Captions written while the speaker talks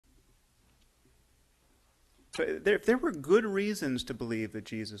So if there were good reasons to believe that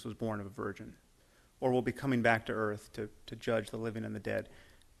Jesus was born of a virgin, or will be coming back to earth to judge the living and the dead,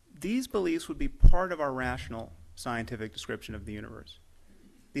 these beliefs would be part of our rational scientific description of the universe.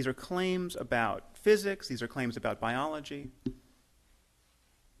 These are claims about physics, these are claims about biology.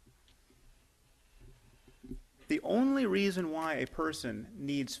 The only reason why a person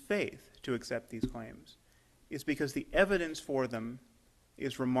needs faith to accept these claims is because the evidence for them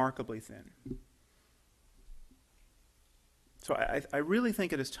is remarkably thin. So I really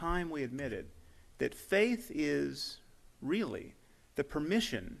think it is time we admitted that faith is really the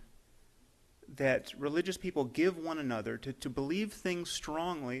permission that religious people give one another to believe things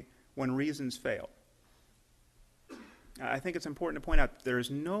strongly when reasons fail. I think it's important to point out that there is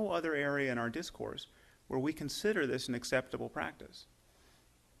no other area in our discourse where we consider this an acceptable practice.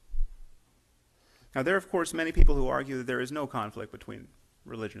 Now, there are, of course, many people who argue that there is no conflict between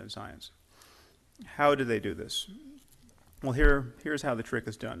religion and science. How do they do this? Well, here's how the trick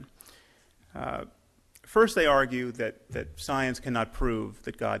is done. First, they argue that science cannot prove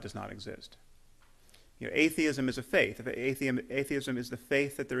that God does not exist. Atheism is a faith. Atheism is the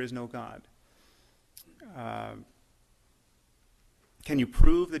faith that there is no God. Can you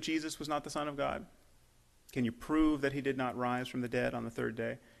prove that Jesus was not the Son of God? Can you prove that he did not rise from the dead on the third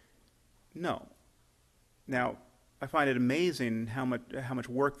day? No. Now, I find it amazing how much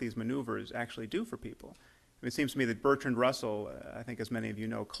work these maneuvers actually do for people. It seems to me that Bertrand Russell, I think as many of you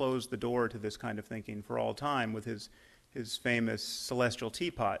know, closed the door to this kind of thinking for all time with his famous celestial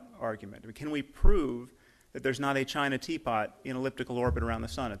teapot argument. Can we prove that there's not a China teapot in elliptical orbit around the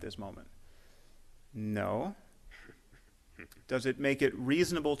sun at this moment? No. Does it make it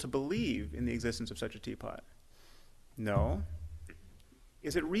reasonable to believe in the existence of such a teapot? No.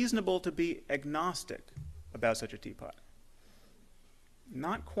 Is it reasonable to be agnostic about such a teapot?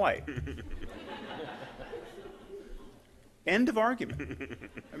 Not quite. End of argument.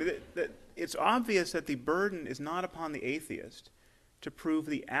 I mean, it's obvious that the burden is not upon the atheist to prove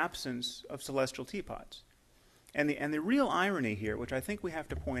the absence of celestial teapots. And the real irony here, which I think we have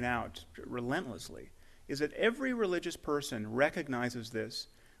to point out relentlessly, is that every religious person recognizes this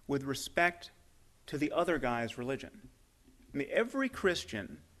with respect to the other guy's religion. I mean, every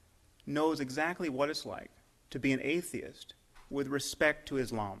Christian knows exactly what it's like to be an atheist with respect to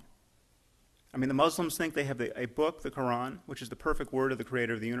Islam. I mean, the Muslims think they have a book, the Quran, which is the perfect word of the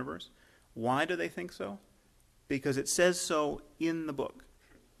creator of the universe. Why do they think so? Because it says so in the book.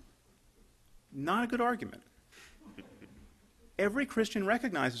 Not a good argument. Every Christian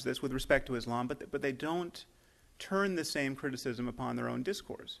recognizes this with respect to Islam, but they don't turn the same criticism upon their own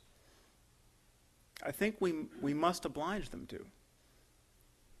discourse. I think we must oblige them to.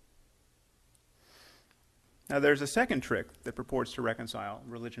 Now, there's a second trick that purports to reconcile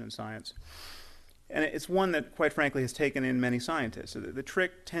religion and science. And it's one that, quite frankly, has taken in many scientists. So the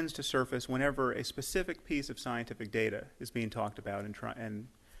trick tends to surface whenever a specific piece of scientific data is being talked about and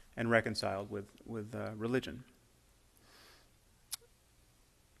reconciled with religion.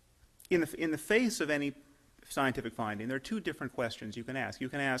 In the face of any scientific finding, there are two different questions you can ask. You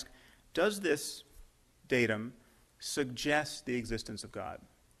can ask, does this datum suggest the existence of God?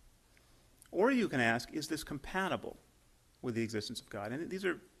 Or you can ask, is this compatible with the existence of God? And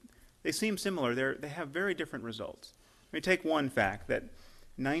they seem similar. They have very different results. Let me take one fact, that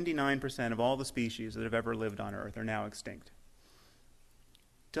 99% of all the species that have ever lived on Earth are now extinct.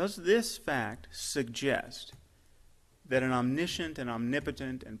 Does this fact suggest that an omniscient and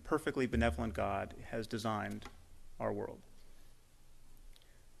omnipotent and perfectly benevolent God has designed our world?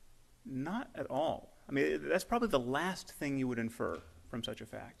 Not at all. I mean, that's probably the last thing you would infer from such a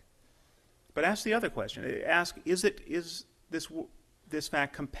fact. But ask the other question. Ask, is this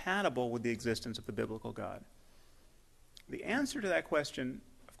fact compatible with the existence of the biblical God? The answer to that question,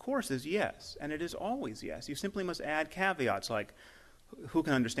 of course, is yes, and it is always yes. You simply must add caveats like, who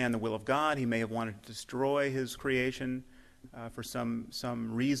can understand the will of God? He may have wanted to destroy his creation for some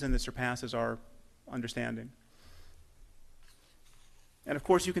reason that surpasses our understanding. And of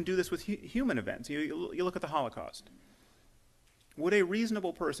course, you can do this with human events. You look at the Holocaust. Would a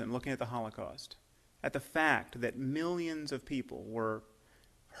reasonable person looking at the Holocaust, at the fact that millions of people were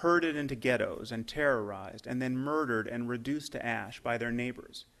herded into ghettos and terrorized and then murdered and reduced to ash by their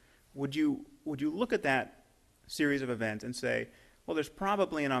neighbors, would you look at that series of events and say, well, there's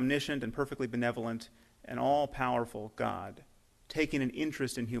probably an omniscient and perfectly benevolent and all-powerful God taking an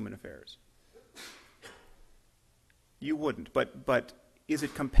interest in human affairs? You wouldn't. But is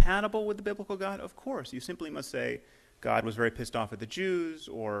it compatible with the biblical God? Of course. You simply must say, God was very pissed off at the Jews,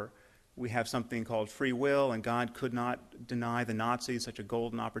 or we have something called free will, and God could not deny the Nazis such a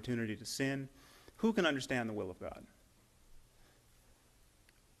golden opportunity to sin. Who can understand the will of God?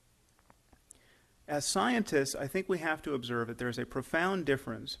 As scientists, I think we have to observe that there is a profound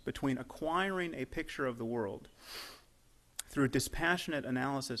difference between acquiring a picture of the world through dispassionate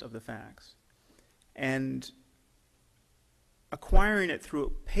analysis of the facts and acquiring it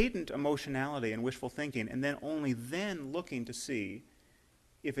through patent emotionality and wishful thinking, and then only then looking to see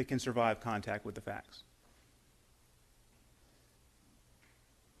if it can survive contact with the facts.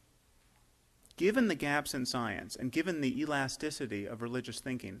 Given the gaps in science and given the elasticity of religious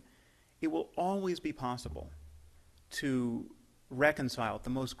thinking, it will always be possible to reconcile the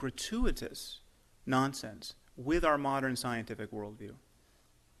most gratuitous nonsense with our modern scientific worldview.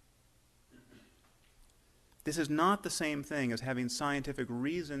 This is not the same thing as having scientific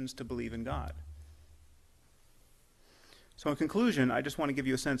reasons to believe in God. So in conclusion, I just want to give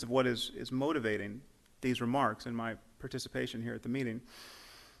you a sense of what is motivating these remarks and my participation here at the meeting.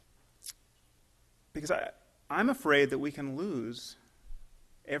 Because I'm afraid that we can lose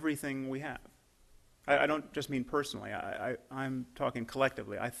everything we have. I don't just mean personally. I'm talking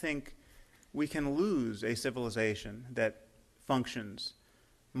collectively. I think we can lose a civilization that functions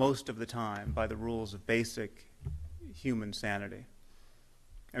most of the time by the rules of basic human sanity.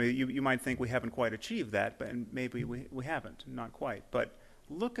 I mean, you might think we haven't quite achieved that, but maybe we haven't, not quite. But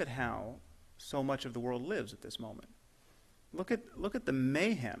look at how so much of the world lives at this moment. Look at the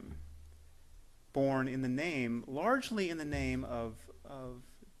mayhem born in the name, largely in the name of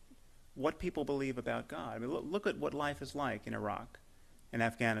what people believe about God. I mean, look at what life is like in Iraq and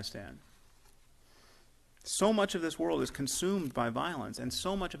Afghanistan. So much of this world is consumed by violence, and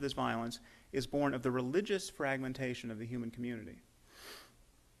so much of this violence is born of the religious fragmentation of the human community.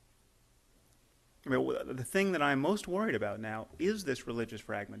 I mean, the thing that I'm most worried about now is this religious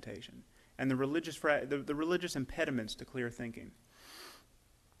fragmentation and the religious impediments to clear thinking.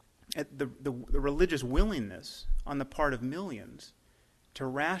 The religious willingness on the part of millions to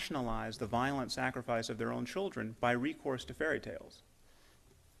rationalize the violent sacrifice of their own children by recourse to fairy tales.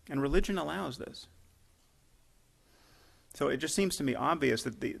 And religion allows this. So it just seems to me obvious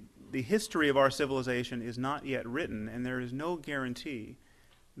that the history of our civilization is not yet written, and there is no guarantee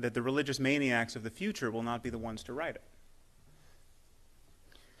that the religious maniacs of the future will not be the ones to write it.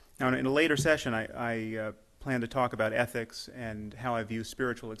 Now, in a later session, I plan to talk about ethics and how I view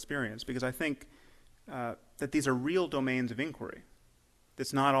spiritual experience, because I think that these are real domains of inquiry.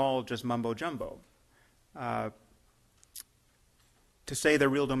 It's not all just mumbo-jumbo. To say they're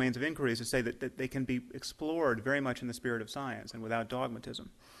real domains of inquiry is to say that they can be explored very much in the spirit of science and without dogmatism.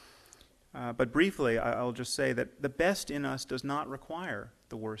 But briefly, I'll just say that the best in us does not require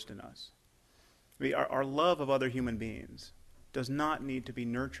the worst in us. I mean, our love of other human beings does not need to be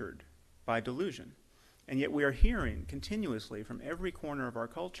nurtured by delusion. And yet we are hearing continuously from every corner of our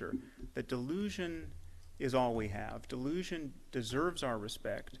culture that delusion is all we have. Delusion deserves our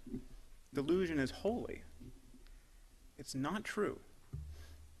respect. Delusion is holy. It's not true.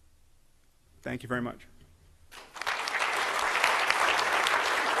 Thank you very much.